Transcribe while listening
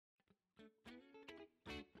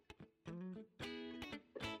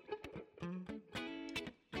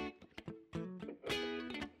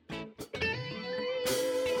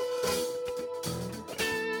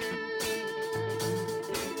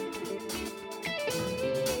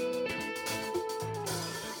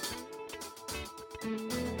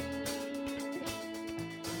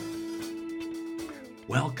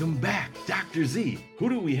Welcome back, Dr. Z. Who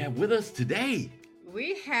do we have with us today?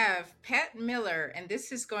 We have Pat Miller, and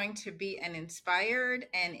this is going to be an inspired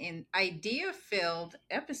and an idea-filled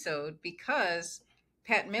episode because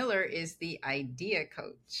Pat Miller is the idea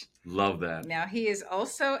coach. Love that. Now, he is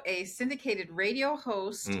also a syndicated radio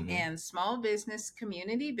host and small business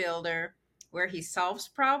community builder where he solves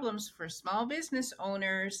problems for small business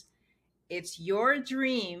owners. It's your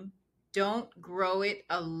dream. Don't grow it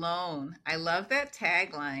alone. I love that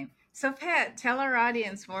tagline. So, Pat, tell our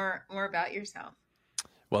audience more about yourself.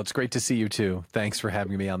 Well, it's great to see you too. Thanks for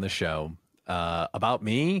having me on the show. About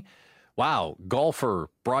me, wow, golfer,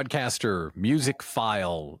 broadcaster, music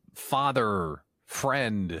file, father,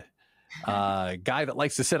 friend, guy that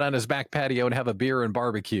likes to sit on his back patio and have a beer and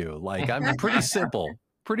barbecue. Like, I'm pretty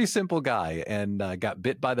simple guy, and got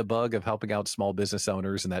bit by the bug of helping out small business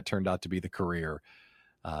owners, and that turned out to be the career.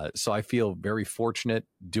 So I feel very fortunate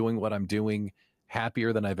doing what I'm doing,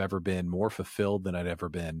 happier than I've ever been, more fulfilled than I've ever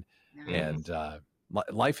been. And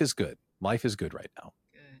life is good. Life is good right now.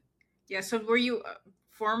 Good. Yeah. So were you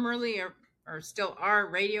formerly or still are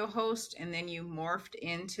a radio host, and then you morphed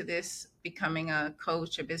into this becoming a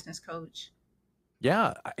coach, a business coach?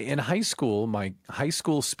 Yeah. In high school, my high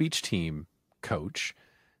school speech team coach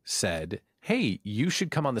said, hey, you should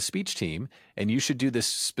come on the speech team and you should do this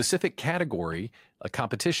specific category, a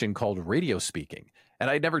competition called radio speaking. And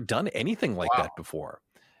I'd never done anything like that before.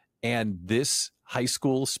 And this high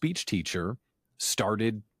school speech teacher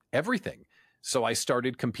started everything. So I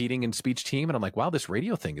started competing in speech team, and I'm like, wow, this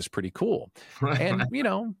radio thing is pretty cool. And,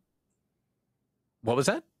 what was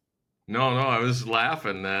that? No, I was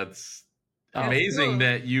laughing. That's amazing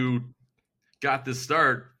that you got this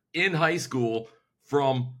start in high school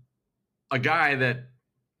from a guy that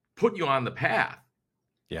put you on the path.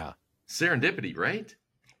 Yeah. Serendipity, right?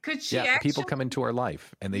 Could she actually, people come into our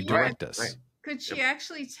life and they direct us. Right. Could she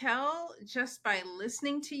actually tell just by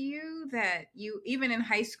listening to you that you, even in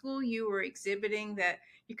high school, you were exhibiting that,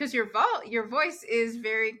 because your voice is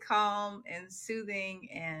very calm and soothing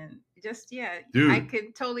and just, dude, I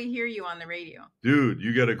could totally hear you on the radio. Dude,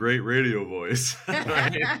 you got a great radio voice.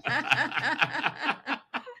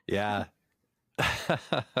 Yeah.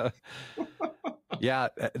 Yeah,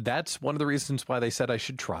 that's one of the reasons why they said I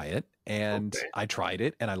should try it. And I tried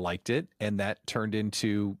it and I liked it. And that turned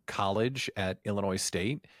into college at Illinois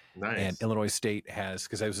State. Nice. And Illinois State has,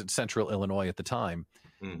 because I was at Central Illinois at the time,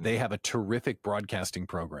 they have a terrific broadcasting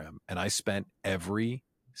program. And I spent every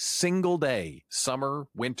single day, summer,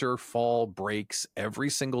 winter, fall, breaks,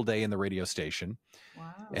 every single day in the radio station.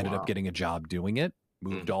 Wow. Ended up getting a job doing it,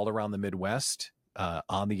 moved all around the Midwest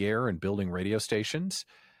on the air and building radio stations.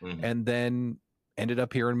 And then ended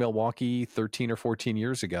up here in Milwaukee 13 or 14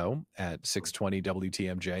 years ago at 620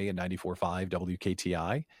 WTMJ and 94.5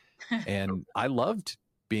 WKTI. And I loved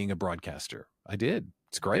being a broadcaster. I did.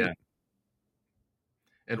 It's great. Yeah.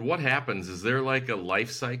 And what happens? Is there like a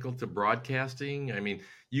life cycle to broadcasting? I mean,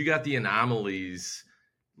 you got the anomalies.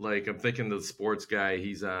 Like, I'm thinking the sports guy,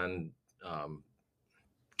 he's on,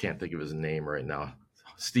 can't think of his name right now.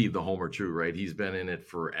 Steve the Homer True, right? He's been in it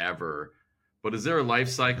forever. But is there a life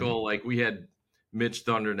cycle? Like, we had Mitch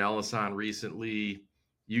Thunder and Ellis on recently.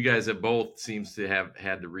 You guys have both seems to have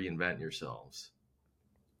had to reinvent yourselves.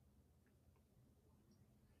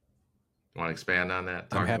 Want to expand on that?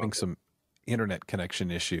 I'm having some internet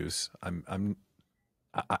connection issues.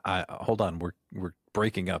 I hold on. We're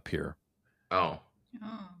breaking up here. Oh.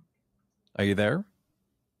 Are you there?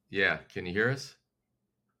 Yeah. Can you hear us?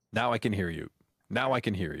 Now I can hear you.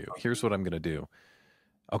 Here's what I'm going to do.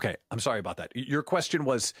 Okay. I'm sorry about that. Your question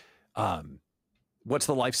was, what's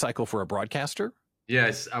the life cycle for a broadcaster?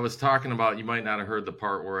 Yes. I was talking about, you might not have heard the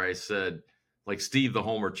part where I said, like, Steve the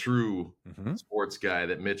Homer True sports guy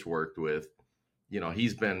that Mitch worked with,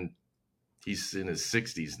 he's in his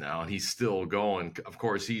 60s now and he's still going. Of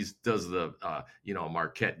course, he does the,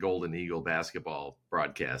 Marquette Golden Eagle basketball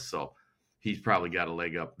broadcast. So he's probably got a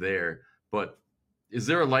leg up there. But is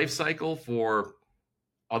there a life cycle for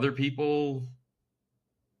other people?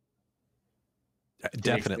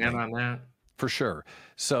 Definitely. Can you expand on that? For sure.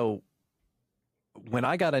 So when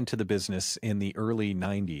I got into the business in the early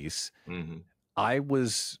 90s, I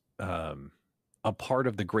was a part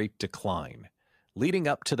of the Great Decline. Leading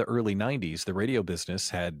up to the early 90s, the radio business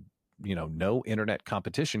had, no internet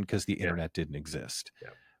competition because the internet didn't exist. Yeah.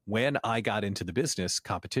 When I got into the business,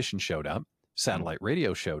 competition showed up, satellite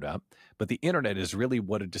radio showed up, but the internet is really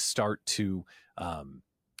what to start to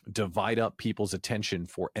divide up people's attention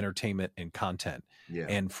for entertainment and content. Yeah.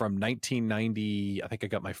 And from 1990, I think I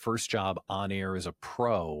got my first job on air as a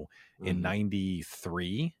pro in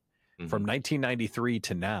 93. From 1993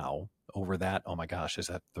 to now, over that, oh my gosh, is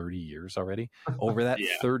that 30 years already? Over that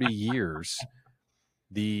 30 years,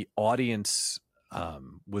 the audience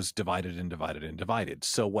was divided and divided and divided.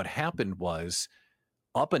 So what happened was,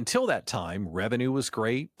 up until that time, revenue was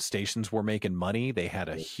great. Stations were making money. They had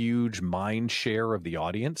a huge mind share of the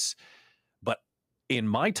audience. But in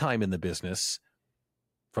my time in the business,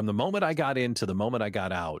 from the moment I got in to the moment I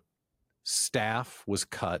got out, staff was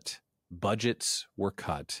cut, budgets were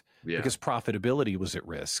cut because profitability was at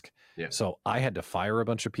risk. Yeah. So I had to fire a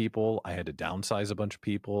bunch of people. I had to downsize a bunch of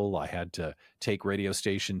people. I had to take radio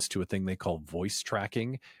stations to a thing they call voice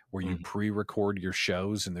tracking, where you pre-record your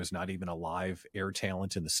shows and there's not even a live air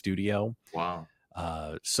talent in the studio. Wow.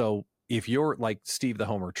 So if you're like Steve the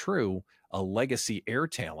Homer True, a legacy air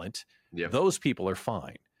talent, those people are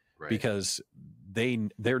fine because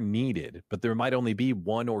they're needed, but there might only be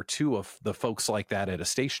one or two of the folks like that at a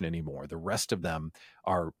station anymore. The rest of them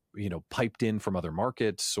are, piped in from other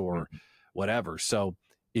markets or whatever. So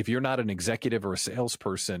if you're not an executive or a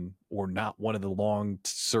salesperson or not one of the long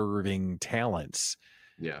serving talents,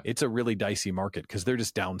 it's a really dicey market because they're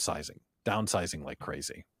just downsizing like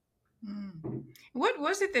crazy. What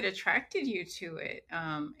was it that attracted you to it?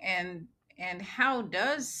 And how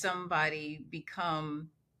does somebody become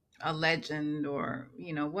a legend, or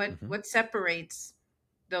what separates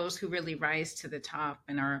those who really rise to the top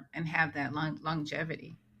and have that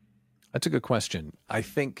longevity? That's a good question. I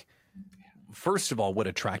think, first of all, what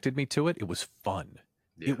attracted me to it, it was fun.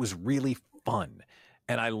 It was really fun.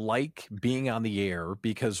 And I like being on the air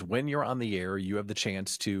because when you're on the air, you have the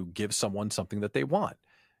chance to give someone something that they want.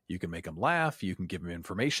 You can make them laugh. You can give them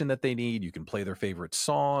information that they need. You can play their favorite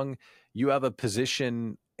song. You have a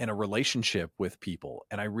position and a relationship with people.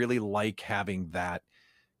 And I really like having that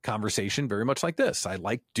conversation, very much like this. I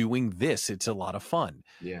like doing this. It's a lot of fun.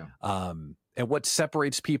 Yeah. And what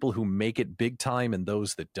separates people who make it big time and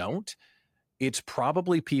those that don't, it's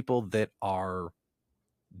probably people that are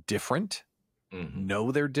different,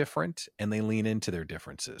 know they're different, and they lean into their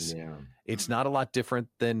differences. Yeah. It's not a lot different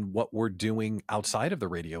than what we're doing outside of the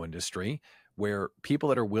radio industry, where people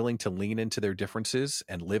that are willing to lean into their differences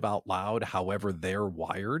and live out loud however they're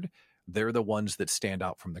wired, they're the ones that stand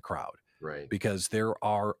out from the crowd. Right. Because there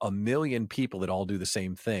are a million people that all do the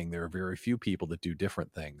same thing. There are very few people that do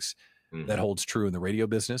different things. That holds true in the radio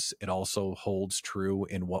business. It also holds true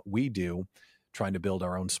in what we do, trying to build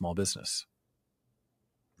our own small business.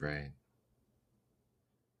 Right.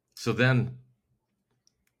 So then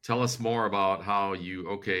tell us more about how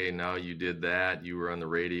now you did that. You were on the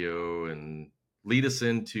radio, and lead us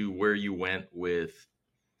into where you went with,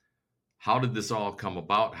 how did this all come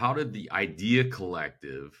about? How did the Idea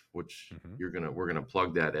Collective, which we're going to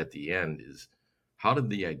plug that at the end, how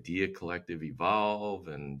did the Idea Collective evolve?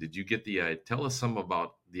 And did you get tell us some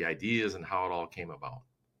about the ideas and how it all came about?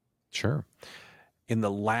 Sure. In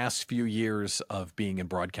the last few years of being in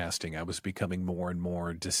broadcasting, I was becoming more and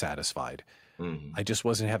more dissatisfied. I just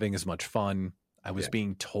wasn't having as much fun. I was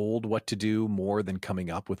being told what to do more than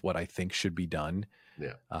coming up with what I think should be done.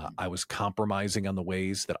 I was compromising on the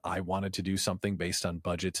ways that I wanted to do something based on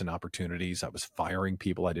budgets and opportunities. I was firing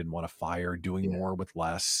people I didn't want to fire, doing more with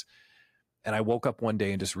less. And I woke up one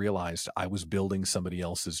day and just realized I was building somebody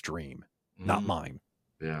else's dream, not mine.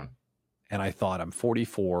 Yeah. And I thought, I'm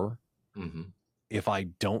 44. If I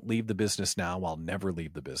don't leave the business now, I'll never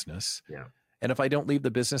leave the business. Yeah. And if I don't leave the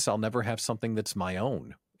business, I'll never have something that's my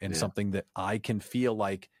own and something that I can feel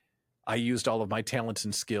like I used all of my talents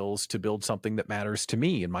and skills to build something that matters to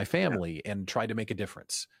me and my family and try to make a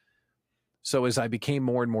difference. So as I became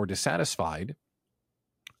more and more dissatisfied,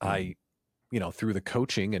 I, through the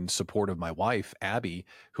coaching and support of my wife, Abby,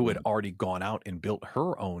 who had already gone out and built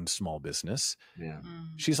her own small business,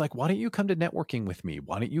 she's like, why don't you come to networking with me?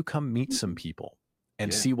 Why don't you come meet some people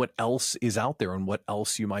and see what else is out there and what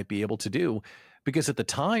else you might be able to do? Because at the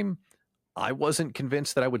time, I wasn't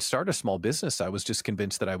convinced that I would start a small business. I was just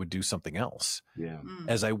convinced that I would do something else. Yeah.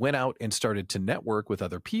 As I went out and started to network with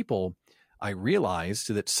other people, I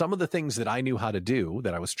realized that some of the things that I knew how to do,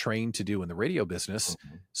 that I was trained to do in the radio business,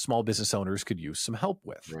 small business owners could use some help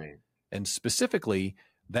with. Right. And specifically,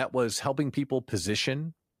 that was helping people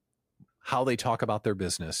position how they talk about their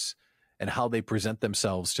business and how they present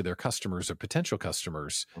themselves to their customers or potential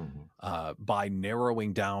customers by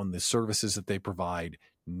narrowing down the services that they provide,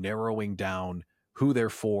 narrowing down who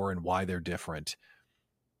they're for and why they're different.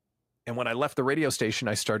 And when I left the radio station,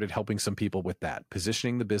 I started helping some people with that,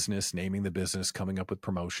 positioning the business, naming the business, coming up with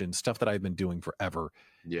promotions, stuff that I've been doing forever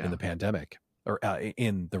in the pandemic or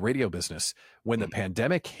in the radio business. When the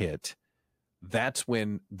pandemic hit, that's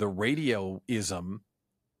when the radioism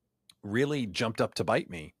really jumped up to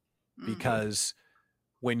bite me, because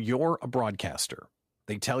when you're a broadcaster,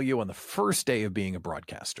 they tell you on the first day of being a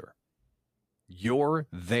broadcaster, you're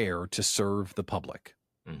there to serve the public.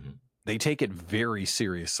 Mm-hmm. They take it very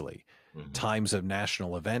seriously. Mm-hmm. Times of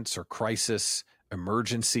national events or crisis,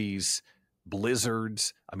 emergencies,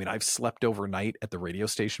 blizzards. I mean, I've slept overnight at the radio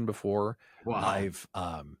station before. Wow.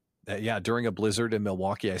 During a blizzard in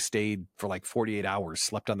Milwaukee, I stayed for like 48 hours,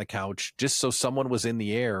 slept on the couch just so someone was in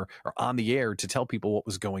the air or on the air to tell people what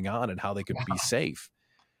was going on and how they could be safe.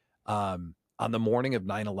 On the morning of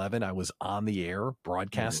 9/11, I was on the air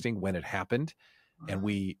broadcasting when it happened, and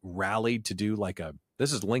we rallied to do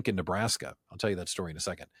this is Lincoln, Nebraska. I'll tell you that story in a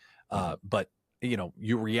second. But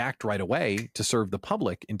you react right away to serve the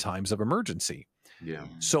public in times of emergency. Yeah.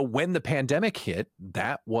 So when the pandemic hit,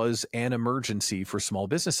 that was an emergency for small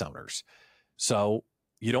business owners. So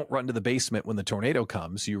you don't run to the basement when the tornado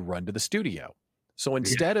comes, you run to the studio. So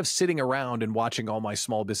instead of sitting around and watching all my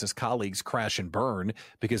small business colleagues crash and burn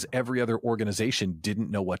because every other organization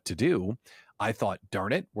didn't know what to do, I thought,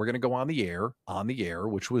 darn it, we're going to go on the air,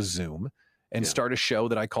 which was Zoom, and start a show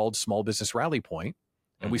that I called Small Business Rally Point.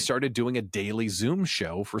 And we started doing a daily Zoom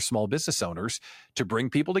show for small business owners to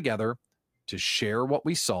bring people together, to share what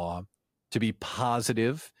we saw, to be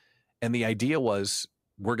positive. And the idea was,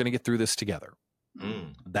 we're going to get through this together.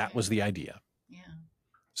 That was the idea. Yeah.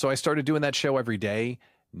 So I started doing that show every day.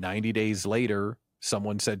 90 days later,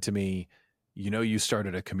 someone said to me, you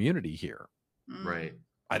started a community here. Right.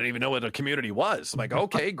 I didn't even know what a community was. I'm like,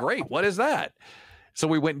 okay, great. What is that? So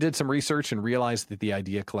we went and did some research and realized that the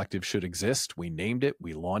Idea Collective should exist. We named it,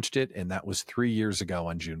 we launched it, and that was 3 years ago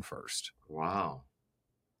on June 1st. Wow.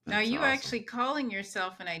 Now, you actually calling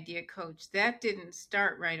yourself an idea coach, that didn't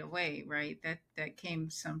start right away, right? That came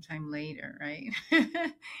sometime later, right?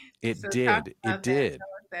 It did. It did. Tell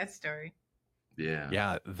us that story. Yeah.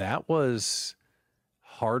 Yeah, that was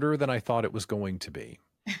harder than I thought it was going to be.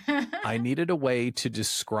 I needed a way to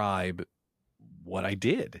describe what I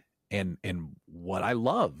did and what I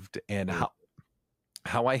loved and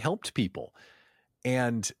how I helped people.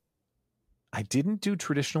 And I didn't do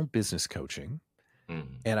traditional business coaching.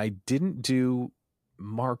 And I didn't do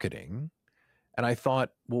marketing. And I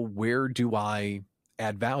thought, well, where do I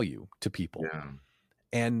add value to people? Yeah.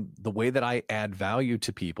 And the way that I add value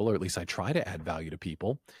to people, or at least I try to add value to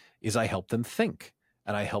people, is I help them think,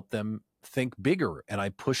 and I help them think bigger, and I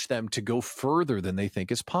push them to go further than they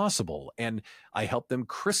think is possible. And I help them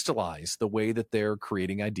crystallize the way that they're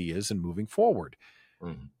creating ideas and moving forward.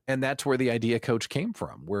 And that's where the Idea Coach came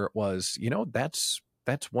from, where it was,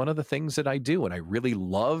 that's one of the things that I do, and I really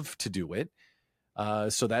love to do it.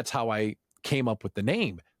 So that's how I came up with the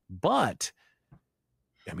name. But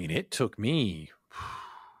I mean, it took me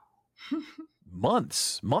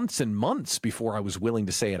months and months before I was willing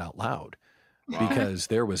to say it out loud. Wow. Because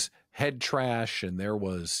there was head trash, and there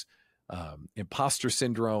was imposter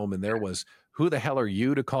syndrome, and there was, who the hell are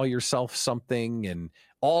you to call yourself something, and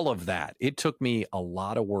all of that. It took me a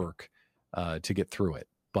lot of work to get through it.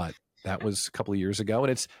 But that was a couple of years ago.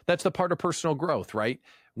 And that's the part of personal growth, right?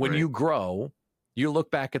 When you grow, you look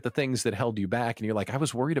back at the things that held you back, and you're like, I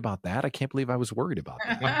was worried about that. I can't believe I was worried about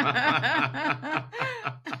that.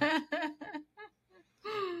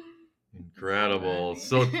 Incredible.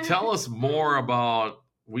 So tell us more about,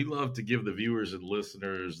 we love to give the viewers and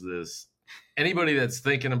listeners this, anybody that's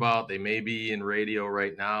thinking about, they may be in radio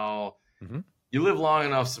right now. You live long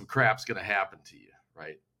enough, some crap's going to happen to you,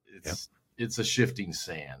 right? It's a shifting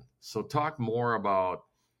sand. So talk more about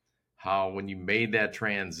how, when you made that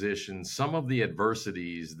transition, some of the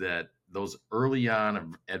adversities, that those early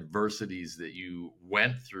on adversities that you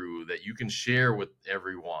went through, that you can share with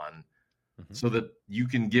everyone so that you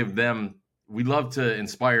can give them, we love to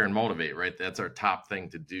inspire and motivate, right? That's our top thing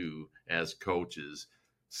to do as coaches.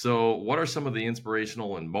 So what are some of the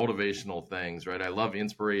inspirational and motivational things, right? I love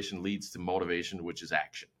inspiration leads to motivation, which is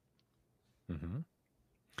action.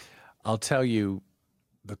 I'll tell you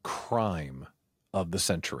the crime of the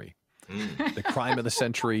century. The crime of the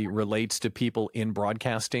century relates to people in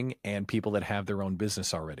broadcasting and people that have their own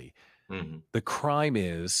business already. The crime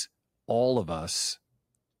is all of us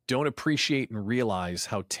don't appreciate and realize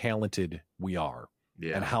how talented we are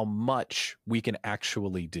and how much we can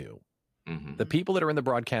actually do. The people that are in the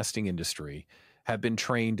broadcasting industry have been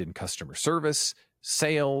trained in customer service,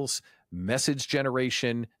 sales, message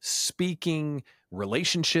generation, speaking,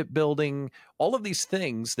 relationship building, all of these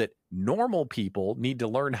things that normal people need to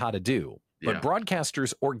learn how to do, but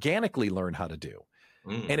broadcasters organically learn how to do.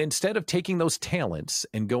 And instead of taking those talents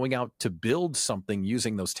and going out to build something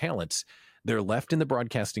using those talents, They're left in the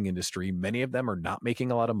broadcasting industry. Many of them are not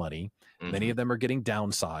making a lot of money. Mm-hmm. Many of them are getting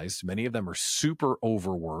downsized. Many of them are super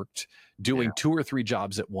overworked, doing 2 or 3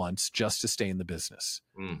 jobs at once just to stay in the business.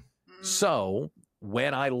 So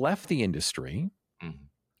when I left the industry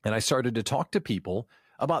and I started to talk to people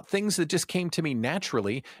about things that just came to me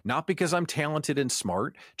naturally, not because I'm talented and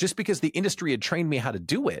smart, just because the industry had trained me how to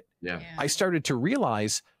do it. I started to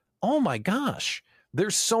realize, oh my gosh,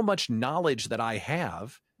 there's so much knowledge that I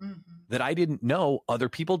have that I didn't know other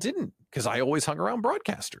people didn't, because I always hung around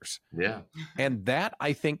broadcasters. And that,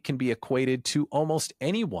 I think, can be equated to almost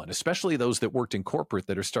anyone, especially those that worked in corporate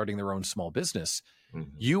that are starting their own small business.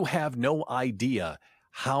 You have no idea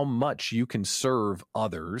how much you can serve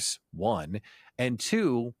others, one, and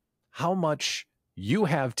two, how much you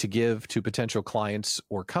have to give to potential clients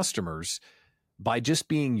or customers by just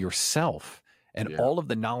being yourself and all of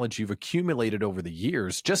the knowledge you've accumulated over the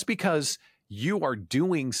years. Just because you are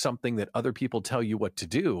doing something that other people tell you what to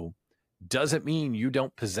do doesn't mean you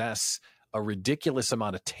don't possess a ridiculous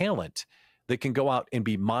amount of talent that can go out and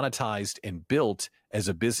be monetized and built as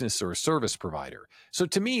a business or a service provider. So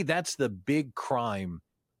to me, that's the big crime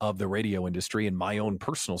of the radio industry. And my own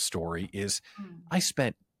personal story is I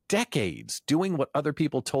spent decades doing what other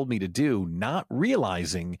people told me to do, not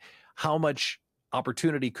realizing how much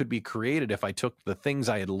opportunity could be created if I took the things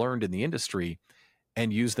I had learned in the industry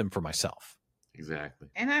and used them for myself. Exactly.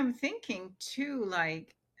 And I'm thinking too,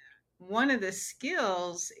 like, one of the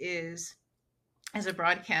skills is, as a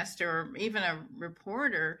broadcaster or even a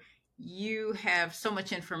reporter, you have so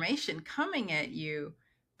much information coming at you,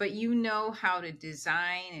 but you know how to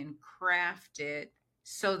design and craft it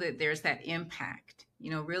so that there's that impact,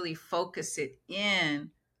 really focus it in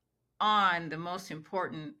on the most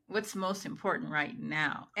important, what's most important right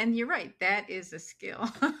now. And you're right, that is a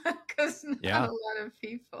skill, because not a lot of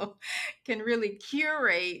people can really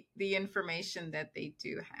curate the information that they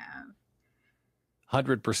do have.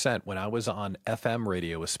 100%. When I was on FM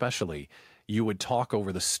radio, especially, you would talk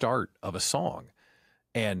over the start of a song,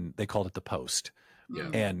 and they called it the post.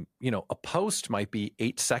 And, a post might be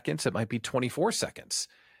 8 seconds. It might be 24 seconds.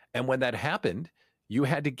 And when that happened, you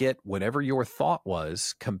had to get whatever your thought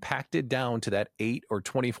was compacted down to that 8 or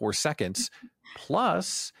 24 seconds.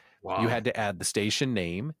 Plus, you had to add the station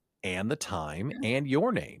name and the time and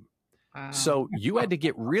your name. So you had to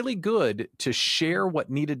get really good to share what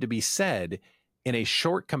needed to be said in a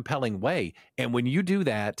short, compelling way. And when you do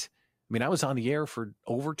that, I was on the air for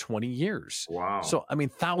over 20 years. So,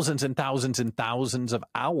 thousands and thousands and thousands of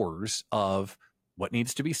hours of what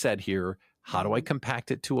needs to be said here. How do I compact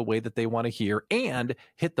it to a way that they want to hear and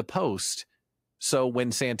hit the post? So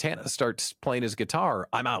when Santana starts playing his guitar,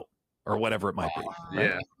 I'm out, or whatever it might be.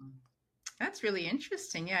 Right? That's really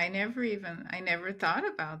interesting. I never thought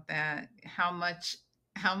about that. How much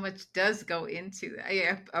does go into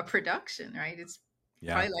a production, right? It's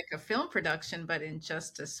probably like a film production, but in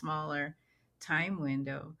just a smaller time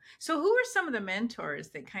window. So who are some of the mentors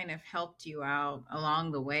that kind of helped you out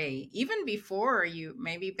along the way, even before you,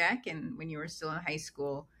 maybe back when you were still in high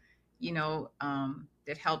school,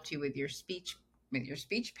 that helped you with your speech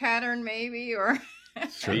pattern, maybe, or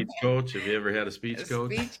speech coach? Have you ever had a speech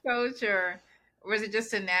coach? Speech coach, or was it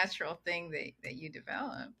just a natural thing that you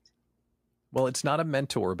developed? Well, it's not a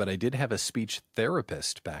mentor, but I did have a speech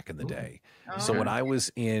therapist back in the day. So when I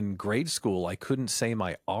was in grade school, I couldn't say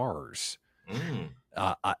my R's.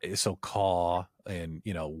 So caw and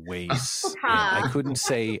waste. I couldn't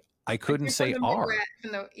say R.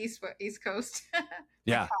 From the East Coast.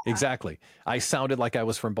 Yeah, exactly. I sounded like I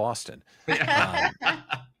was from Boston. I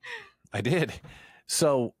did.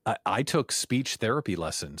 So I took speech therapy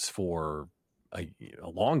lessons for a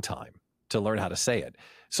long time to learn how to say it.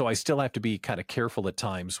 So I still have to be kind of careful at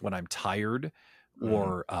times when I'm tired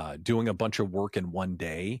or doing a bunch of work in one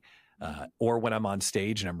day. Or when I'm on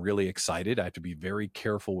stage and I'm really excited, I have to be very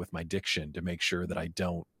careful with my diction to make sure that I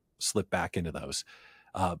don't slip back into those.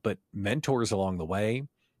 But mentors along the way,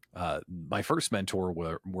 my first mentor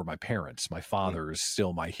were my parents. My father is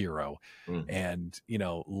still my hero. And,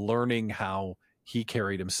 learning how he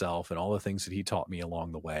carried himself and all the things that he taught me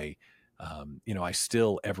along the way. I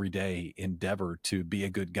still every day endeavor to be a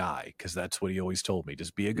good guy, because that's what he always told me.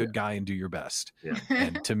 Just be a good guy and do your best.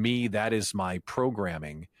 And to me, that is my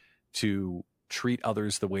programming, to treat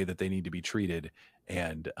others the way that they need to be treated,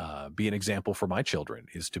 and be an example for my children,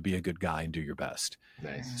 is to be a good guy and do your best.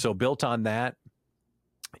 Nice. So built on that,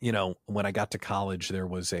 when I got to college, there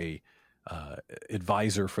was a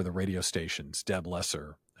advisor for the radio stations, Deb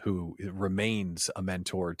Lesser, who remains a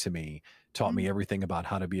mentor to me, taught me everything about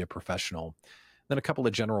how to be a professional. Then a couple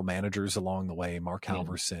of general managers along the way, Mark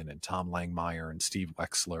Halverson and Tom Langmeyer and Steve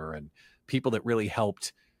Wexler and people that really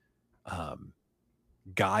helped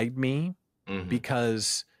guide me,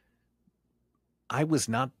 because I was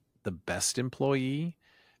not the best employee,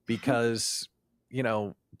 because,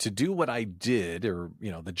 to do what I did, or,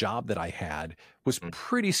 the job that I had was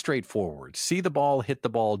pretty straightforward. See the ball, hit the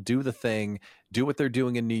ball, do the thing, do what they're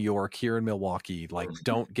doing in New York, here in Milwaukee. Like,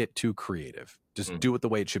 don't get too creative. Just do it the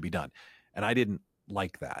way it should be done. And I didn't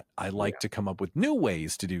like that. I like to come up with new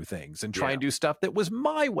ways to do things and try and do stuff that was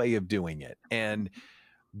my way of doing it. And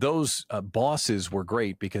those bosses were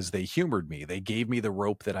great because they humored me. They gave me the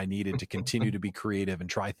rope that I needed to continue to be creative and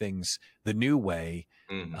try things the new way.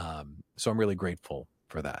 So I'm really grateful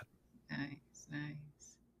for that. Nice.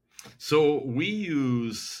 So we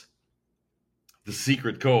use the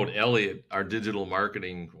secret code. Elliot, one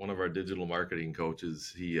of our digital marketing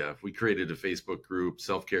coaches, we created a Facebook group,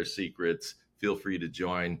 Self-Care Secrets. Feel free to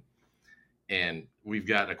join. And we've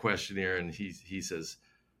got a questionnaire, and he says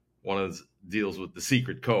one of the deals with the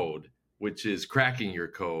secret code, which is cracking your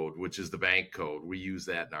code, which is the bank code. We use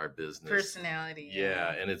that in our business. Personality.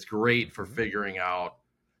 Yeah, and it's great for figuring out.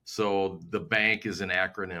 So the bank is an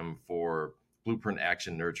acronym for Blueprint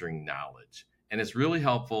Action Nurturing Knowledge. And it's really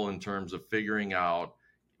helpful in terms of figuring out,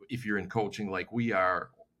 if you're in coaching like we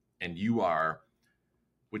are and you are,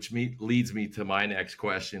 which leads me to my next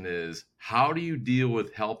question is, how do you deal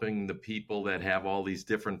with helping the people that have all these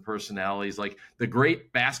different personalities? Like the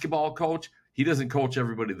great basketball coach, he doesn't coach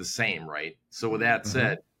everybody the same, right? So with that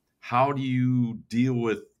said, how do you deal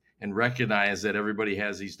with and recognize that everybody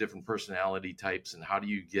has these different personality types, and how do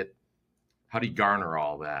you garner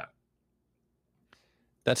all that?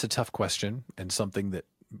 That's a tough question, and something that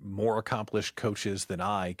more accomplished coaches than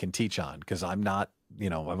I can teach on, because I'm not,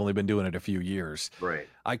 I've only been doing it a few years. Right.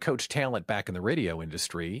 I coach talent back in the radio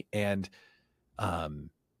industry, and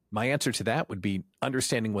my answer to that would be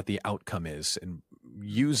understanding what the outcome is and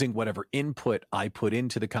using whatever input I put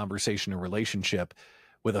into the conversation and relationship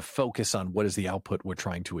with a focus on what is the output we're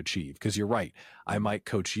trying to achieve. Because you're right, I might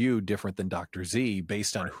coach you different than Dr. Z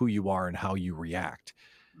based on who you are and how you react.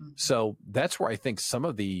 So that's where I think some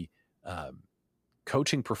of the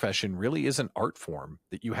coaching profession really is an art form,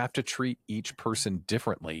 that you have to treat each person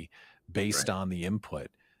differently based on the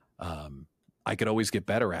input. I could always get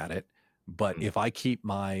better at it, but if I keep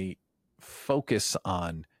my focus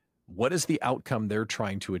on what is the outcome they're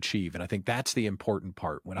trying to achieve, and I think that's the important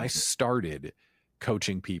part. When I started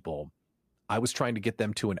coaching people, I was trying to get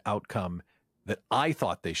them to an outcome that I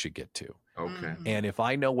thought they should get to. Okay. And if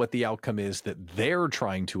I know what the outcome is that they're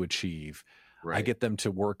trying to achieve, I get them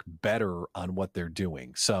to work better on what they're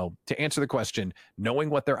doing. So to answer the question,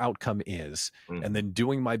 knowing what their outcome is, and then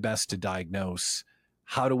doing my best to diagnose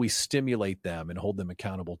how do we stimulate them and hold them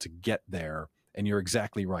accountable to get there. And you're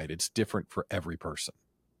exactly right. It's different for every person.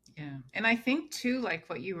 Yeah. And I think too, like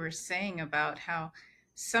what you were saying about how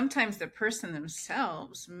sometimes the person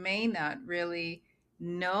themselves may not really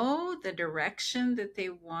know the direction that they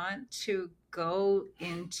want to go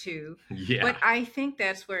into. Yeah. But I think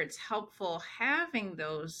that's where it's helpful having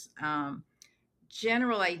those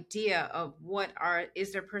general idea of what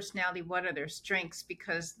is their personality, what are their strengths,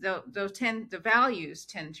 because the values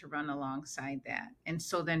tend to run alongside that. And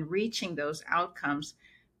so then reaching those outcomes,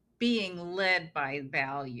 being led by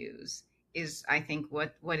values, is, I think,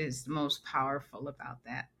 what is most powerful about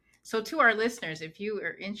that. So to our listeners, if you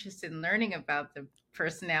are interested in learning about the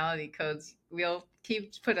personality codes, we'll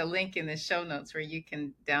put a link in the show notes where you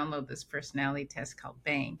can download this personality test called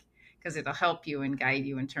Bank, because it'll help you and guide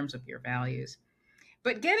you in terms of your values.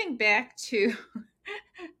 But getting back to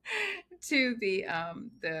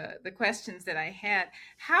the questions that I had,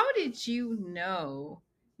 how did you know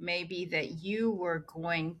maybe that you were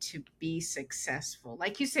going to be successful?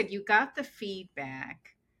 Like you said, you got the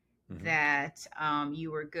feedback that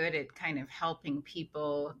you were good at kind of helping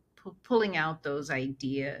people, pulling out those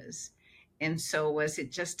ideas. And so was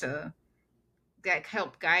it just that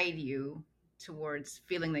helped guide you towards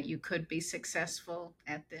feeling that you could be successful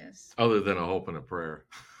at this? Other than a hope and a prayer.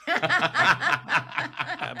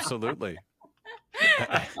 Absolutely.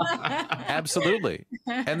 Absolutely.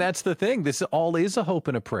 And that's the thing. This all is a hope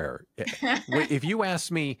and a prayer. If you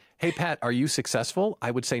asked me, hey, Pat, are you successful?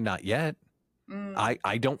 I would say not yet.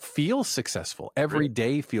 I don't feel successful. Every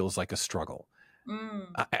day feels like a struggle.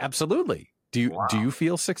 Absolutely. Do you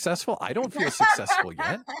feel successful? I don't feel successful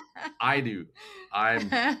yet. I do.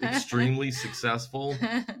 I'm extremely successful.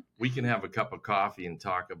 We can have a cup of coffee and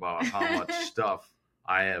talk about how much stuff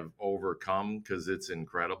I have overcome, because it's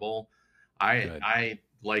incredible. I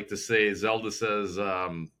like to say, Zelda says,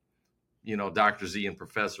 Dr. Z and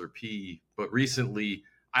Professor P, but recently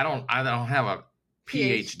I don't have a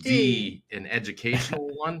PhD in educational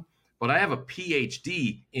one, but I have a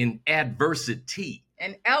PhD in adversity.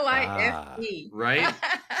 And LIFE. Right?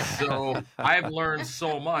 So I've learned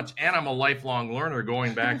so much, and I'm a lifelong learner,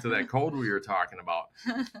 going back to that code we were talking about.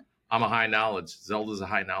 I'm a high knowledge. Zelda's a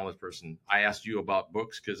high knowledge person. I asked you about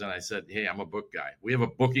books because then I said, hey, I'm a book guy. We have a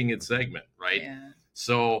booking it segment, right? Yeah.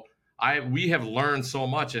 So we have learned so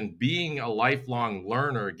much, and being a lifelong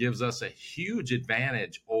learner gives us a huge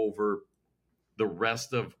advantage over the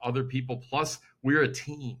rest of other people. Plus, we're a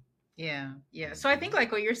team. Yeah. Yeah. So I think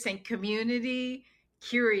like what you're saying, community,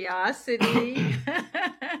 curiosity,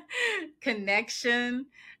 connection.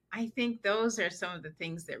 I think those are some of the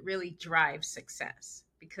things that really drive success,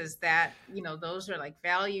 because that, those are like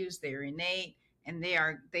values, they're innate, and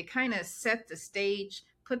they kind of set the stage,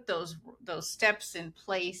 put those steps in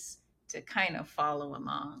place to kind of follow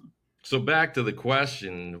along. So back to the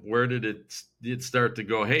question, where did it start to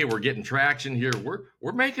go? Hey, we're getting traction here.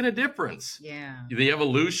 We're making a difference. Yeah. The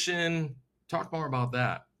evolution. Talk more about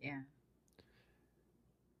that. Yeah.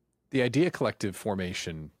 The Idea Collective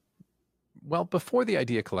formation. Well, before the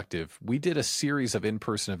Idea Collective, we did a series of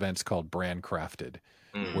in-person events called Brand Crafted,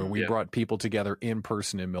 where we brought people together in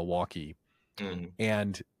person in Milwaukee.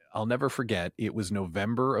 And I'll never forget, it was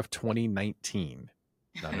November of 2019.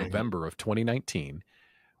 November of 2019.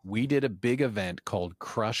 We did a big event called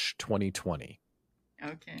Crush 2020.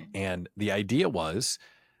 Okay. And the idea was,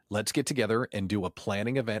 let's get together and do a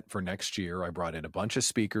planning event for next year. I brought in a bunch of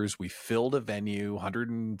speakers. We filled a venue. 100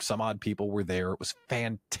 and some odd people were there. It was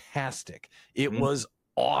fantastic. It was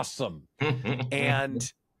awesome. And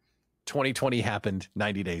 2020 happened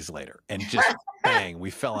 90 days later. And just bang, we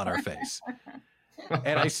fell on our face.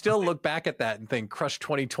 And I still look back at that and think Crush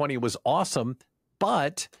 2020 was awesome,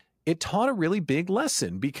 but it taught a really big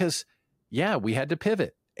lesson because, yeah, we had to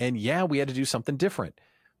pivot, and yeah, we had to do something different.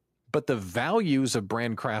 But the values of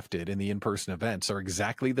Brand Crafted in the in-person events are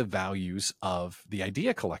exactly the values of the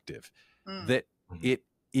Idea Collective, that it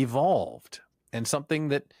evolved, and something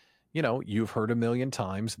that, you've heard a million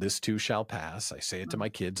times, this too shall pass. I say it to my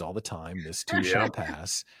kids all the time, this too shall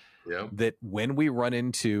pass. That when we run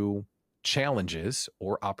into challenges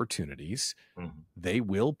or opportunities, they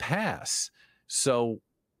will pass. So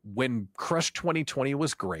when Crush 2020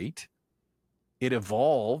 was great, it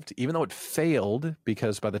evolved, even though it failed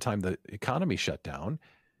because by the time the economy shut down,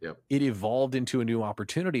 it evolved into a new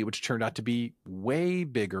opportunity, which turned out to be way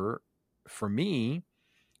bigger for me,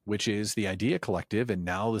 which is the Idea Collective, and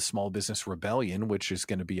now the Small Business Rebellion, which is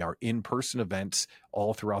going to be our in-person events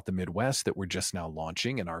all throughout the Midwest that we're just now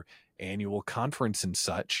launching, and our annual conference and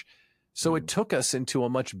such. So it took us into a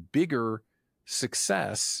much bigger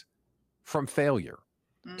success from failure.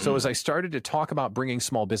 So as I started to talk about bringing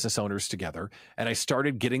small business owners together, and I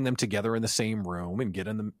started getting them together in the same room and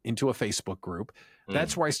getting them into a Facebook group,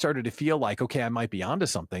 that's where I started to feel like, okay, I might be onto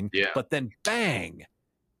something. But then bang,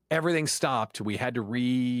 everything stopped. We had to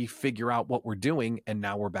refigure out what we're doing, and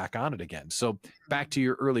now we're back on it again. So back to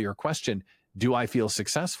your earlier question, do I feel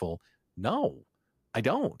successful? No, I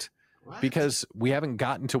don't. What? Because we haven't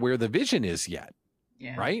gotten to where the vision is yet,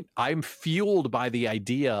 right? I'm fueled by the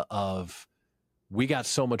idea of, we got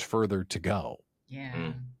so much further to go.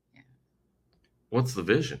 What's the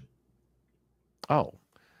vision? Oh,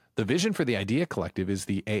 the vision for the Idea Collective is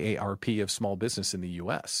the AARP of small business in the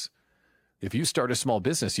U.S. If you start a small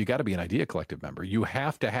business, you got to be an Idea Collective member. You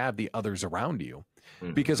have to have the others around you,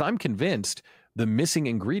 because I'm convinced the missing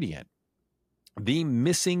ingredient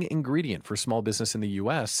for small business in the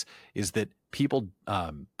U.S. is that people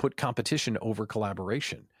put competition over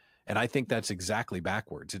collaboration. And I think that's exactly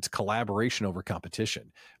backwards. It's collaboration over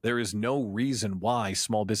competition. There is no reason why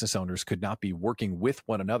small business owners could not be working with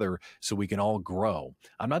one another so we can all grow.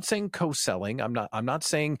 I'm not saying co-selling. I'm not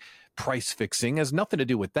saying price fixing. It has nothing to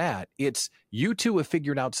do with that. It's you two have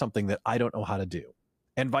figured out something that I don't know how to do,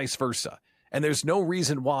 and vice versa. And there's no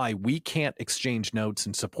reason why we can't exchange notes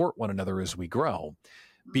and support one another as we grow,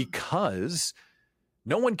 because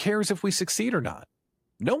no one cares if we succeed or not.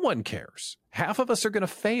 No one cares. Half of us are going to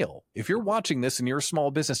fail. If you're watching this and you're a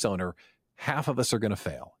small business owner, half of us are going to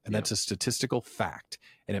fail. And that's a statistical fact.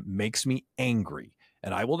 And it makes me angry.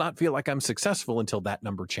 And I will not feel like I'm successful until that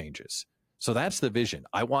number changes. So that's the vision.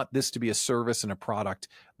 I want this to be a service and a product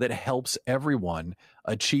that helps everyone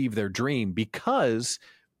achieve their dream, because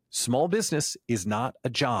small business is not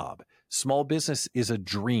a job. Small business is a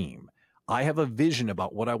dream. I have a vision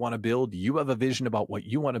about what I want to build. You have a vision about what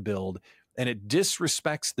you want to build. And it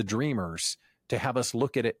disrespects the dreamers to have us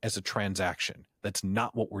look at it as a transaction. That's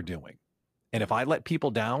not what we're doing. And if I let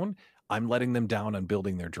people down, I'm letting them down on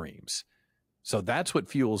building their dreams. So that's what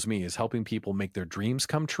fuels me, is helping people make their dreams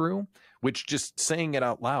come true, which just saying it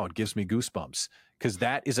out loud gives me goosebumps, because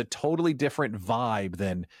that is a totally different vibe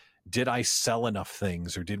than, did I sell enough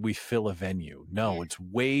things or did we fill a venue? No, it's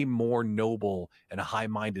way more noble and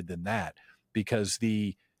high-minded than that, because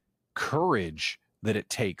the courage that it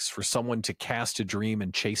takes for someone to cast a dream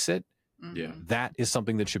and chase it, that is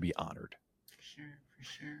something that should be honored. For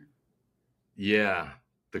sure. Yeah.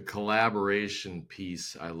 The collaboration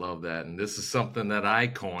piece, I love that. And this is something that I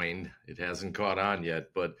coined. It hasn't caught on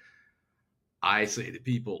yet, but I say to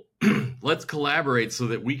people, let's collaborate so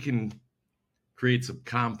that we can create some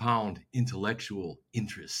compound intellectual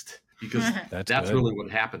interest, because that's really what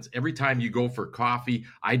happens. Every time you go for coffee,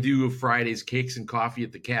 I do Fridays cakes and coffee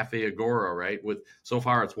at the Cafe Agora, right? So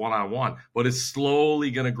far it's one-on-one, but it's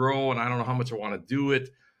slowly going to grow, and I don't know how much I want to do it,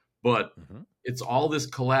 but it's all this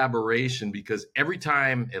collaboration, because every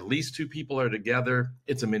time at least two people are together,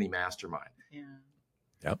 it's a mini mastermind. Yeah.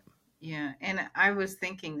 Yep. Yeah. And I was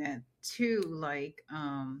thinking that too, like,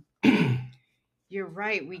 you're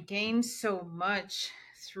right. We gain so much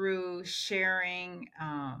through sharing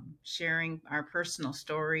our personal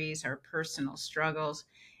stories, our personal struggles.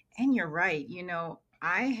 And you're right.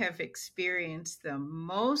 I have experienced the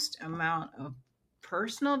most amount of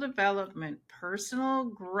personal development, personal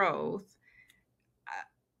growth,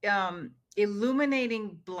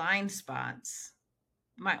 illuminating blind spots,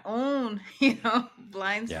 my own,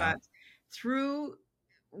 blind spots, through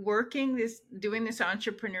doing this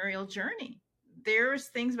entrepreneurial journey. There's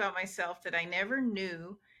things about myself that I never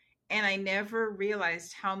knew, and I never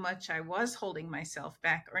realized how much I was holding myself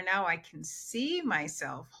back, or now I can see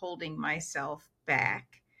myself holding myself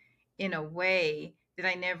back in a way that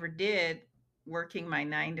I never did working my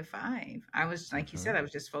 9 to 5. I was, like you said, I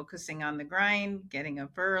was just focusing on the grind, getting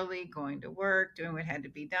up early, going to work, doing what had to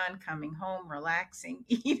be done, coming home, relaxing,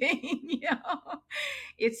 eating.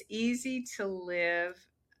 It's easy to live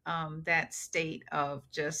that state of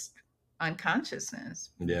just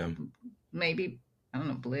unconsciousness. Yeah. Maybe, I don't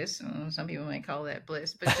know, bliss. I don't know, some people might call that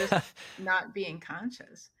bliss, but just not being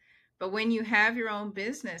conscious. But when you have your own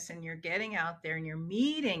business and you're getting out there and you're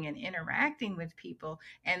meeting and interacting with people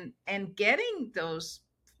and getting those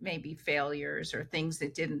maybe failures or things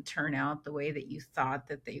that didn't turn out the way that you thought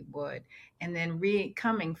that they would, and then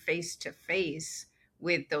coming face to face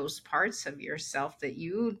with those parts of yourself that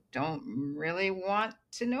you don't really want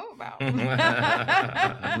to know about.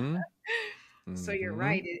 So you're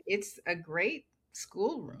right. It's a great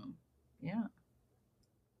schoolroom. Yeah.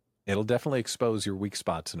 It'll definitely expose your weak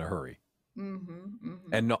spots in a hurry.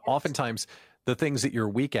 And oftentimes the things that you're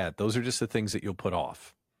weak at, those are just the things that you'll put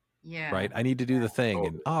off. Yeah. Right. I need to do the thing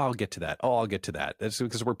and I'll get to that. I'll get to that. That's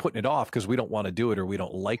because we're putting it off because we don't want to do it or we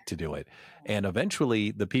don't like to do it. And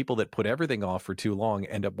eventually the people that put everything off for too long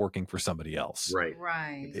end up working for somebody else. Right.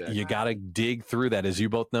 Exactly. You got to dig through that. As you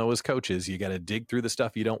both know, as coaches, you got to dig through the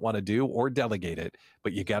stuff you don't want to do or delegate it,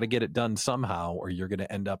 but you got to get it done somehow or you're going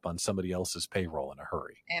to end up on somebody else's payroll in a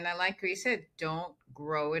hurry. And I like what you said, don't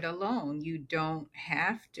grow it alone. You don't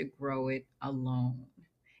have to grow it alone.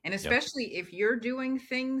 And especially if you're doing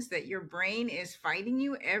things that your brain is fighting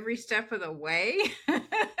you every step of the way,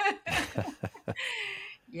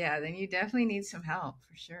 then you definitely need some help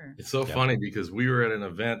for sure. It's so funny because we were at an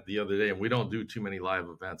event the other day, and we don't do too many live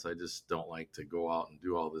events. I just don't like to go out and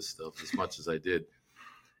do all this stuff as much as I did.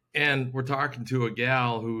 And we're talking to a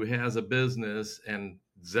gal who has a business, and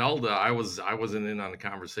Zelda, I wasn't in on the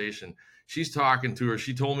conversation. She's talking to her.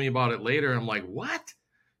 She told me about it later. I'm like, what?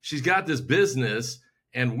 She's got this business.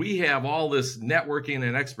 And we have all this networking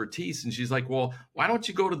and expertise. And she's like, well, why don't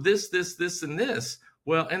you go to this, and this?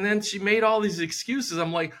 Well, and then she made all these excuses.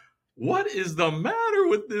 I'm like, what is the matter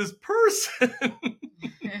with this person?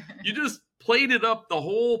 You just played it up, the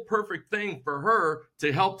whole perfect thing for her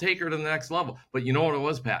to help take her to the next level. But you know what it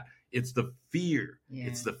was, Pat? It's the fear. Yeah.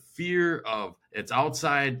 It's the fear of it's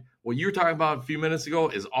outside. What you were talking about a few minutes ago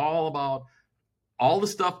is all about all the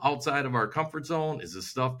stuff outside of our comfort zone is the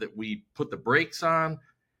stuff that we put the brakes on,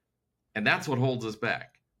 and that's what holds us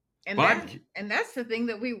back. And that's the thing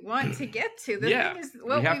that we want to get to. The thing is,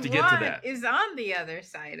 what we have to get to that. Is on the other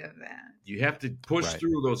side of that. You have to push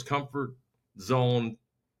through those comfort zone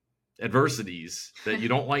adversities that you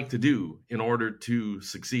don't like to do in order to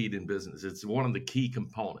succeed in business. It's one of the key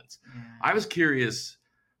components. Yeah. I was curious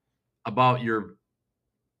about your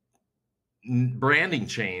branding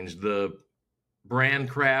change, the brand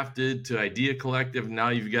crafted to Idea Collective. Now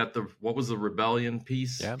you've got what was the rebellion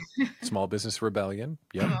piece? Yeah. Small Business Rebellion.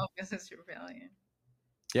 Yeah. Small Business Rebellion.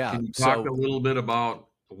 Yeah. Can you talk a little bit about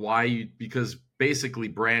why because basically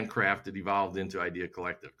brand crafted evolved into Idea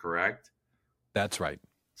Collective, correct? That's right.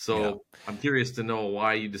 So I'm curious to know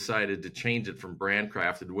why you decided to change it from Brand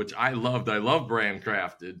Crafted, which I loved. I love Brand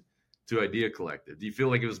Crafted, to Idea Collective. Do you feel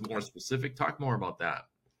like it was more specific? Talk more about that.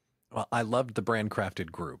 Well, I loved the Brand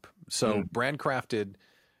Crafted group. So Brand Crafted,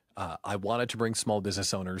 I wanted to bring small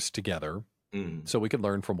business owners together so we could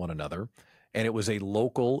learn from one another. And it was a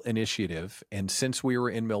local initiative. And since we were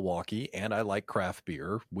in Milwaukee and I like craft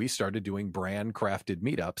beer, we started doing Brand Crafted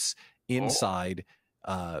meetups inside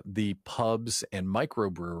the pubs and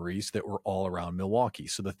microbreweries that were all around Milwaukee.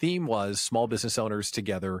 So the theme was small business owners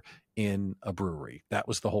together in a brewery. That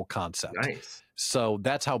was the whole concept. Nice. So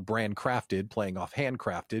that's how Brand Crafted, playing off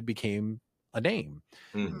Handcrafted, became a name.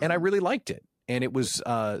 And I really liked it. And it was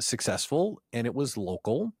successful and it was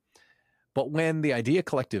local. But when the Idea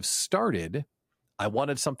Collective started, I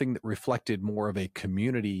wanted something that reflected more of a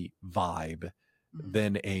community vibe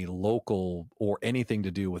than a local or anything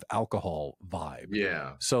to do with alcohol vibe.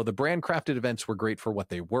 Yeah. So the Brand Crafted events were great for what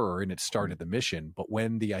they were, and it started the mission. But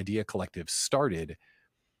when the Idea Collective started,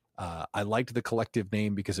 I liked the collective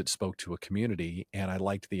name because it spoke to a community, and I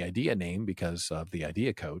liked the idea name because of the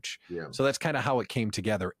Idea Coach. Yeah. So that's kind of how it came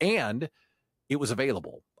together. And it was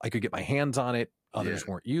available. I could get my hands on it. Others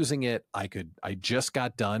weren't using it. I just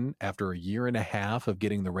got done after a year and a half of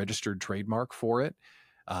getting the registered trademark for it.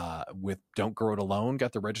 With Don't Grow It Alone,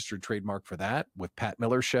 got the registered trademark for that. With Pat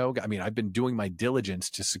Miller Show, I mean, I've been doing my diligence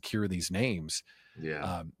to secure these names.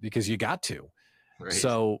 Because you got to. Right.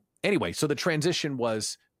 So anyway, so the transition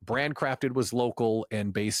was Brand Crafted was local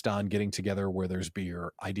and based on getting together where there's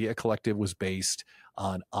beer. Idea Collective was based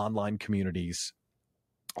on online communities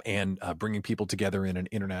and bringing people together in an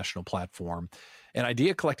international platform. And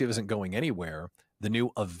Idea Collective isn't going anywhere. The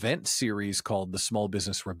new event series called the Small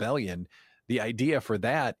Business Rebellion, the idea for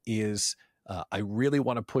that is I really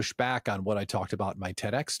want to push back on what I talked about in my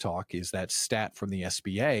TEDx talk, is that stat from the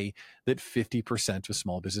SBA that 50% of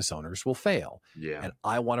small business owners will fail. Yeah. And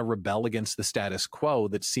I want to rebel against the status quo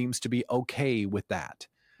that seems to be okay with that.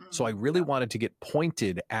 So I really wanted to get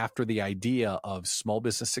pointed after the idea of small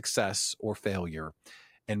business success or failure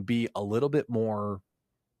and be a little bit more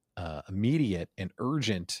immediate and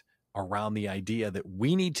urgent around the idea that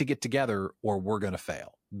we need to get together or we're going to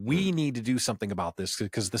fail. We need to do something about this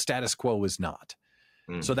because the status quo is not.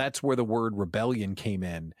 So that's where the word rebellion came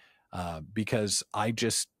in, because I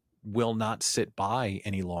just will not sit by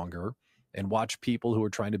any longer and watch people who are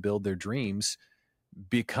trying to build their dreams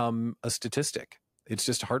become a statistic. It's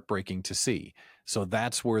just heartbreaking to see. So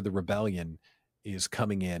that's where the rebellion is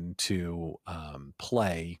coming in to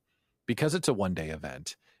play, because it's a one-day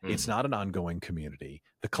event. It's not an ongoing community.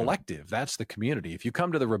 The collective, that's the community. If you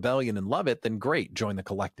come to the rebellion and love it, then great, join the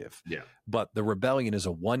collective. Yeah. But the rebellion is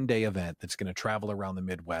a one-day event that's going to travel around the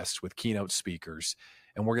Midwest with keynote speakers.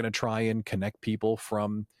 And we're going to try and connect people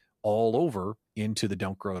from all over into the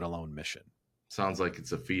Don't Grow It Alone mission. Sounds like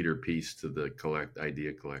it's a feeder piece to the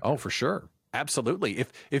Idea Collective. Oh, for sure. Absolutely.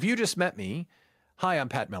 If you just met me, hi, I'm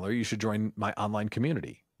Pat Miller. You should join my online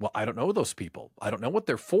community. Well, I don't know those people. I don't know what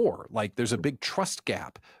they're for. Like, there's a big trust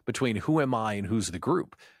gap between who am I and who's the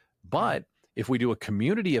group. But if we do a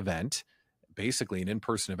community event, basically an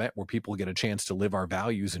in-person event where people get a chance to live our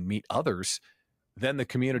values and meet others, then the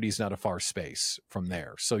community is not a far space from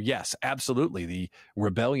there. So yes, absolutely. The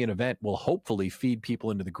Rebellion event will hopefully feed people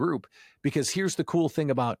into the group, because here's the cool thing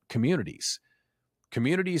about communities.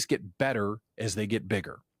 Communities get better as they get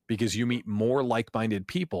bigger, because you meet more like-minded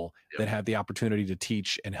people that have the opportunity to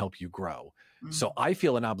teach and help you grow. So I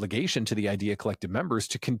feel an obligation to the Idea Collective members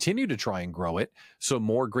to continue to try and grow it so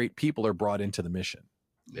more great people are brought into the mission.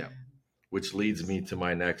 Yeah. Which leads me to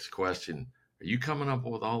my next question. Are you coming up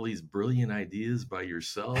with all these brilliant ideas by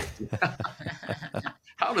yourself?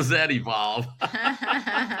 How does that evolve?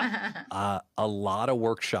 A lot of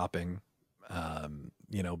workshopping.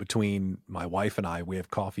 Between my wife and I, we have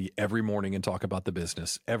coffee every morning and talk about the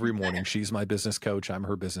business. Every morning, she's my business coach. I'm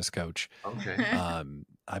her business coach. Okay.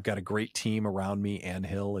 I've got a great team around me, Ann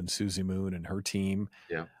Hill and Susie Moon and her team.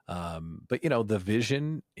 Yeah. But the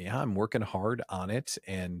vision, I'm working hard on it,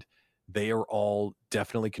 and they are all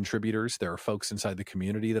definitely contributors. There are folks inside the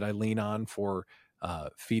community that I lean on for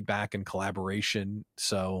feedback and collaboration.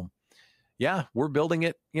 So yeah, we're building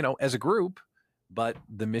it, as a group. But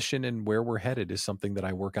the mission and where we're headed is something that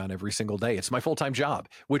I work on every single day. It's my full-time job,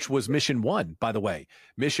 which was mission one, by the way.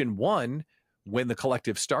 Mission one, when the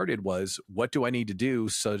collective started, was what do I need to do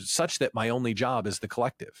such that my only job is the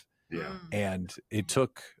collective? Yeah. And it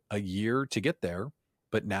took a year to get there.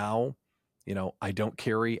 But now, I don't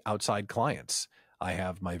carry outside clients. I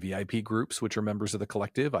have my VIP groups, which are members of the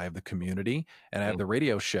collective. I have the community, and I have the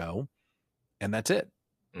radio show, and that's it.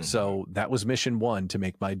 So that was mission one, to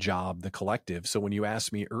make my job the collective. So when you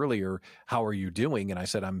asked me earlier, how are you doing? And I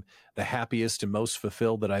said, I'm the happiest and most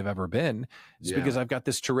fulfilled that I've ever been. It's because I've got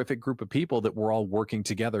this terrific group of people that we're all working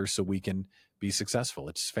together so we can be successful.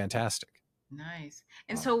 It's fantastic. Nice.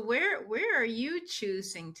 And so where are you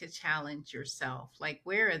choosing to challenge yourself? Like,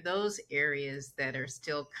 where are those areas that are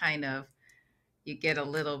still kind of, you get a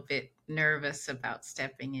little bit nervous about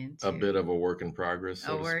stepping into? A bit of a work in progress,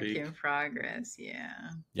 so a work in progress, yeah.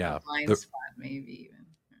 Yeah. A blind spot, maybe even.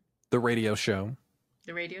 The radio show.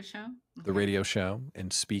 The radio show? The radio show,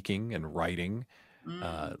 and speaking and writing,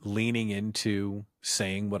 leaning into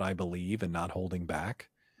saying what I believe and not holding back.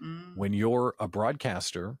 When you're a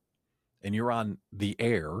broadcaster and you're on the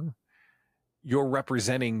air, you're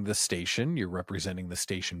representing the station, you're representing the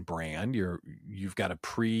station brand, you've got a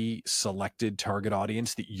pre-selected target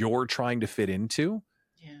audience that you're trying to fit into.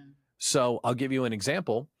 Yeah. So I'll give you an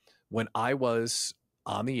example. When I was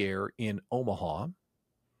on the air in Omaha,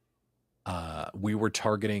 we were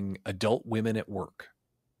targeting adult women at work.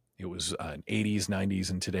 It was an 80s,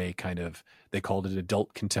 90s, and today kind of, they called it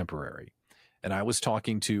adult contemporary. And I was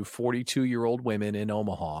talking to 42-year-old women in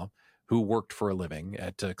Omaha who worked for a living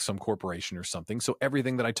at some corporation or something. So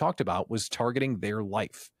everything that I talked about was targeting their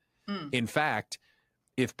life. In fact,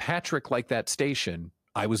 if Patrick liked that station,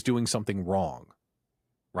 I was doing something wrong,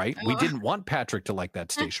 right? We didn't want Patrick to like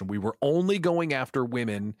that station. We were only going after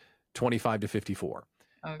women 25 to 54.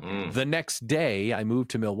 Okay. The next day, I moved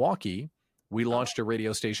to Milwaukee. We launched a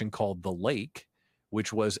radio station called The Lake,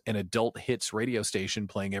 which was an adult hits radio station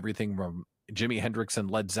playing everything from Jimi Hendrix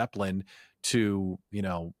and Led Zeppelin to,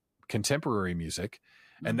 contemporary music.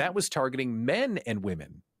 And that was targeting men and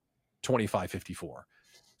women 25, 54.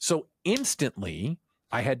 So instantly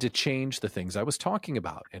I had to change the things I was talking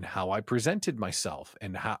about and how I presented myself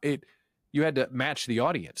and you had to match the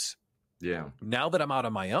audience. Yeah. Now that I'm out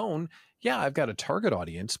on my own, I've got a target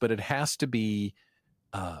audience, but it has to be,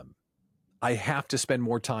 I have to spend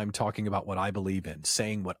more time talking about what I believe in,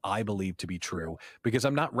 saying what I believe to be true, because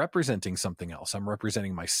I'm not representing something else. I'm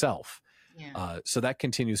representing myself. Yeah. So that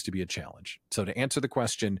continues to be a challenge. So to answer the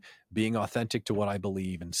question, being authentic to what I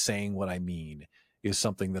believe and saying what I mean is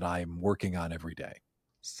something that I'm working on every day.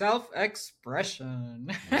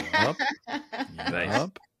 Self-expression. Yep. Nice.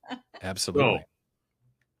 Absolutely. So,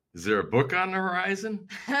 is there a book on the horizon?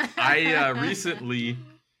 I recently,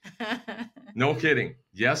 no kidding,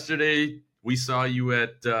 yesterday we saw you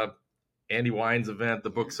at Andy Wine's event, the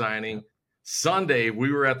book signing. Sunday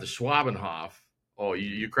we were at the Schwabenhof. Oh,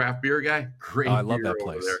 you craft beer guy? Great. I love beer that over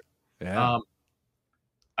place. there. Yeah.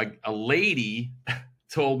 A lady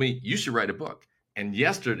told me you should write a book. And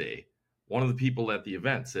yesterday, one of the people at the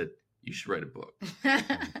event said, you should write a book.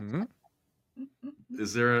 Mm-hmm.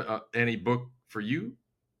 Is there any book for you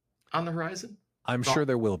on the horizon? I'm sure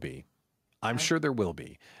there will be. I'm sure there will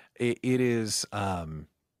be. It is,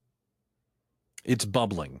 it's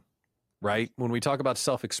bubbling, right? When we talk about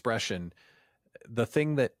self-expression, the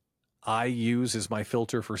thing that I use as my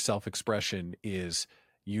filter for self-expression is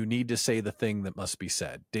you need to say the thing that must be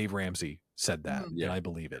said. Dave Ramsey said that, and I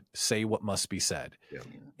believe it. Say what must be said. Yeah.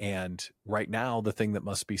 And right now, the thing that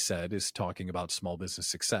must be said is talking about small business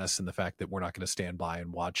success and the fact that we're not going to stand by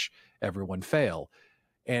and watch everyone fail.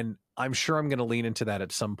 And I'm sure I'm going to lean into that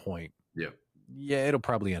at some point. Yeah, it'll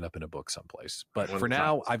probably end up in a book someplace. But for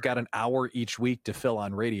now, I've got an hour each week to fill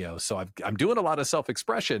on radio. So I'm doing a lot of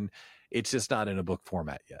self-expression. It's just not in a book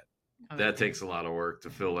format yet. That takes a lot of work to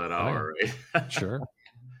fill that hour, right? Sure.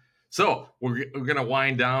 So we're going to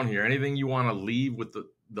wind down here. Anything you want to leave with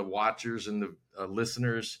the watchers and the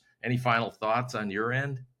listeners? Any final thoughts on your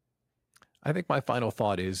end? I think my final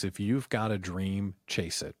thought is if you've got a dream,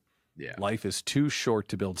 chase it. Yeah. Life is too short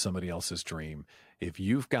to build somebody else's dream. If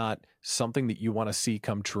you've got something that you want to see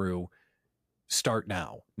come true, start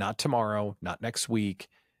now, not tomorrow, not next week.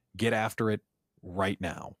 Get after it right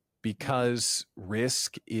now, because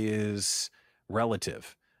risk is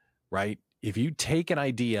relative, right? If you take an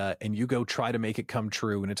idea and you go try to make it come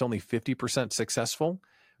true and it's only 50% successful,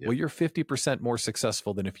 well, you're 50% more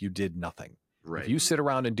successful than if you did nothing. Right. If you sit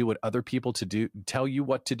around and do what other people tell you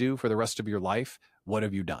what to do for the rest of your life, what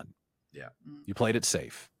have you done? Yeah. You played it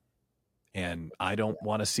safe. And I don't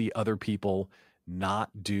want to see other people not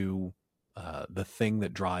do the thing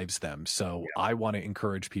that drives them. So I want to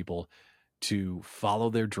encourage people to follow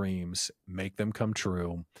their dreams, make them come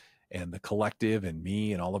true. And the collective and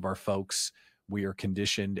me and all of our folks, we are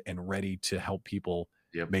conditioned and ready to help people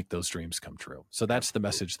make those dreams come true. So that's the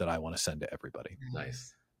message that I want to send to everybody.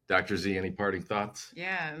 Nice. Dr. Z, any parting thoughts?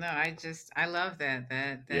 Yeah, no, I love that.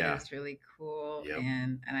 That is really cool.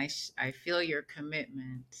 And I feel your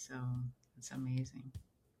commitment. So it's amazing.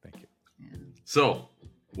 So,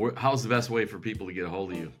 how's the best way for people to get a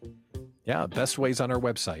hold of you? Yeah, best ways on our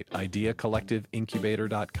website,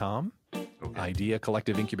 ideacollectiveincubator.com,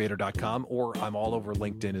 ideacollectiveincubator.com, or I'm all over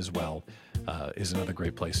LinkedIn as well, is another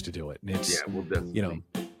great place to do it. And it's, we'll definitely.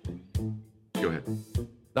 Go ahead.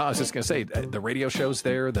 No, I was just going to say, the radio show's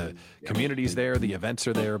there, the community's there, the events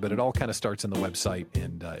are there, but it all kind of starts in the website.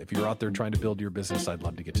 And if you're out there trying to build your business, I'd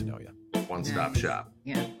love to get to know you. One-stop shop.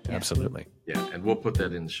 Yeah. Absolutely. Yeah, and we'll put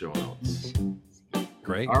that in the show notes.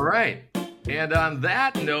 Great. All right. And on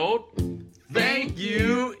that note, thank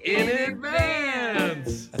you in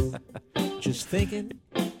advance. Just thinking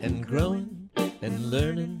and growing and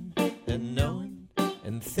learning and knowing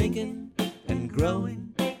and thinking and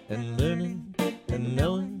growing and learning and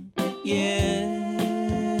knowing, yeah.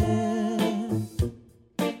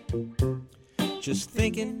 Just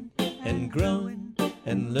thinking and growing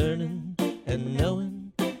and learning and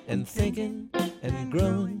knowing and thinking and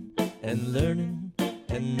growing and learning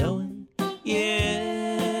and knowing, yeah.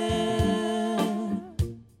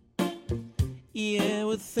 Yeah,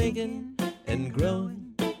 we're thinking and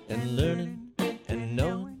growing and learning and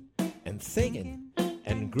knowing and thinking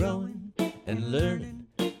and growing and learning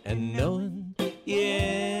and knowing,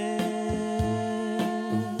 yeah.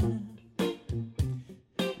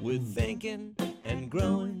 We're thinking and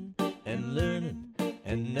growing and learning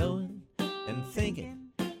and knowing and thinking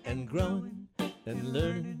and growing and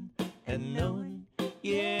learning and knowing.